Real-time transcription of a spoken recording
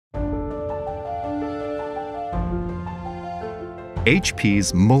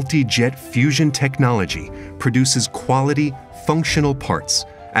HP's multi-jet fusion technology produces quality, functional parts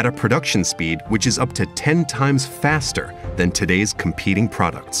at a production speed which is up to 10 times faster than today's competing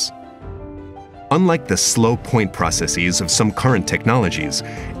products. Unlike the slow point processes of some current technologies,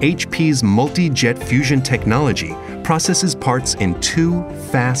 HP's multi-jet fusion technology processes parts in 2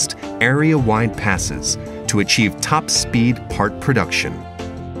 fast, area-wide passes to achieve top-speed part production.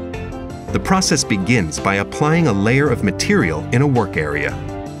 The process begins by applying a layer of material in a work area.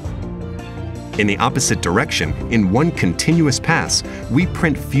 In the opposite direction, in one continuous pass, we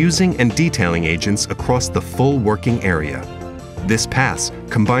print fusing and detailing agents across the full working area. This pass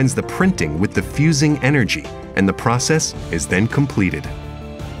combines the printing with the fusing energy, and the process is then completed.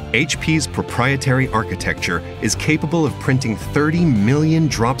 HP's proprietary architecture is capable of printing 30 million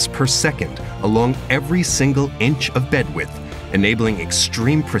drops per second along every single inch of bed width, enabling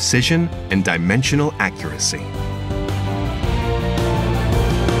extreme precision and dimensional accuracy.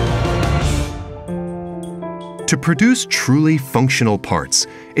 To produce truly functional parts,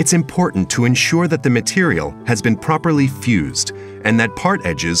 it's important to ensure that the material has been properly fused and that part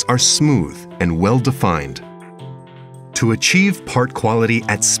edges are smooth and well-defined. To achieve part quality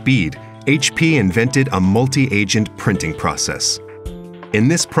at speed, HP invented a multi-agent printing process. In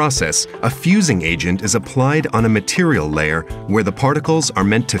this process, a fusing agent is applied on a material layer where the particles are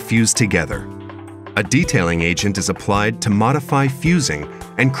meant to fuse together. A detailing agent is applied to modify fusing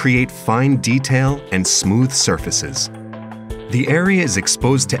and create fine detail and smooth surfaces. The area is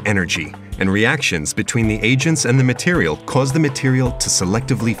exposed to energy, and reactions between the agents and the material cause the material to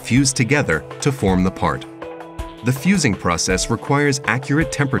selectively fuse together to form the part. The fusing process requires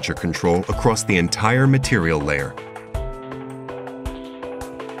accurate temperature control across the entire material layer.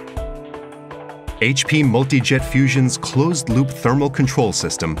 HP Multi-Jet Fusion's closed-loop thermal control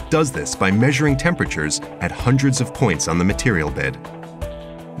system does this by measuring temperatures at hundreds of points on the material bed.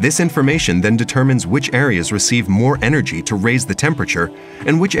 This information then determines which areas receive more energy to raise the temperature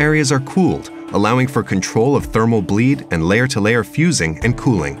and which areas are cooled, allowing for control of thermal bleed and layer-to-layer fusing and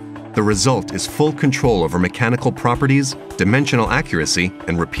cooling. The result is full control over mechanical properties, dimensional accuracy,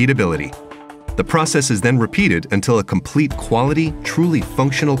 and repeatability. The process is then repeated until a complete quality, truly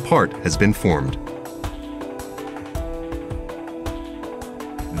functional part has been formed.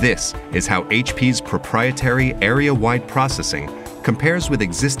 This is how HP's proprietary area-wide processing compares with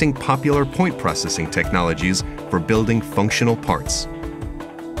existing popular point processing technologies for building functional parts.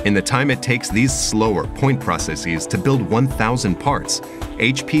 In the time it takes these slower point processes to build 1,000 parts,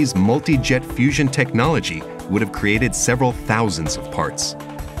 HP's multi-jet fusion technology would have created several thousands of parts.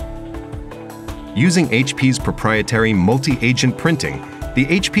 Using HP's proprietary multi-agent printing, the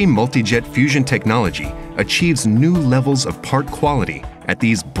HP Multi-Jet Fusion technology achieves new levels of part quality at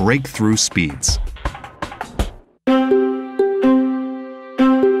these breakthrough speeds.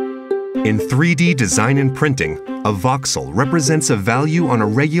 In 3D design and printing, a voxel represents a value on a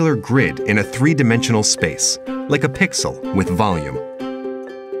regular grid in a 3-dimensional space, like a pixel with volume.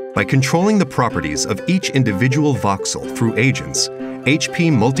 By controlling the properties of each individual voxel through agents,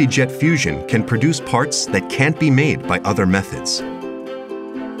 HP Multi-Jet Fusion can produce parts that can't be made by other methods.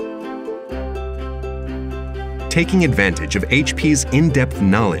 Taking advantage of HP's in-depth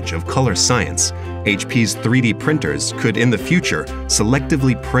knowledge of color science, HP's 3D printers could, in the future,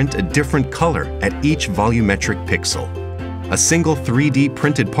 selectively print a different color at each volumetric pixel. A single 3D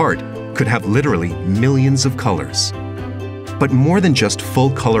printed part could have literally millions of colors. But more than just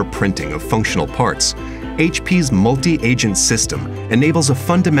full-color printing of functional parts, HP's multi-agent system enables a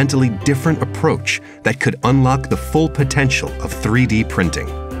fundamentally different approach that could unlock the full potential of 3D printing.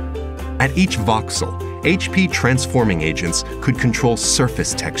 At each voxel, HP transforming agents could control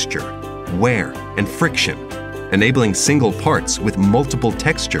surface texture, wear, and friction, enabling single parts with multiple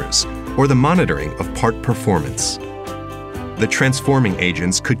textures or the monitoring of part performance. The transforming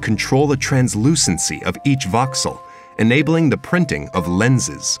agents could control the translucency of each voxel, enabling the printing of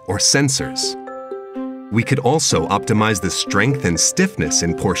lenses or sensors. We could also optimize the strength and stiffness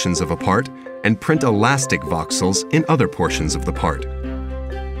in portions of a part and print elastic voxels in other portions of the part.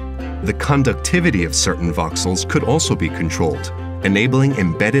 The conductivity of certain voxels could also be controlled, enabling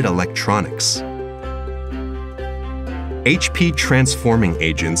embedded electronics. HP transforming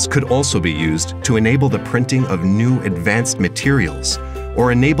agents could also be used to enable the printing of new advanced materials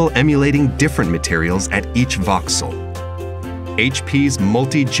or enable emulating different materials at each voxel. HP's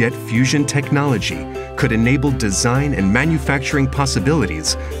multi-jet fusion technology could enable design and manufacturing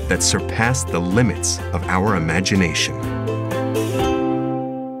possibilities that surpass the limits of our imagination.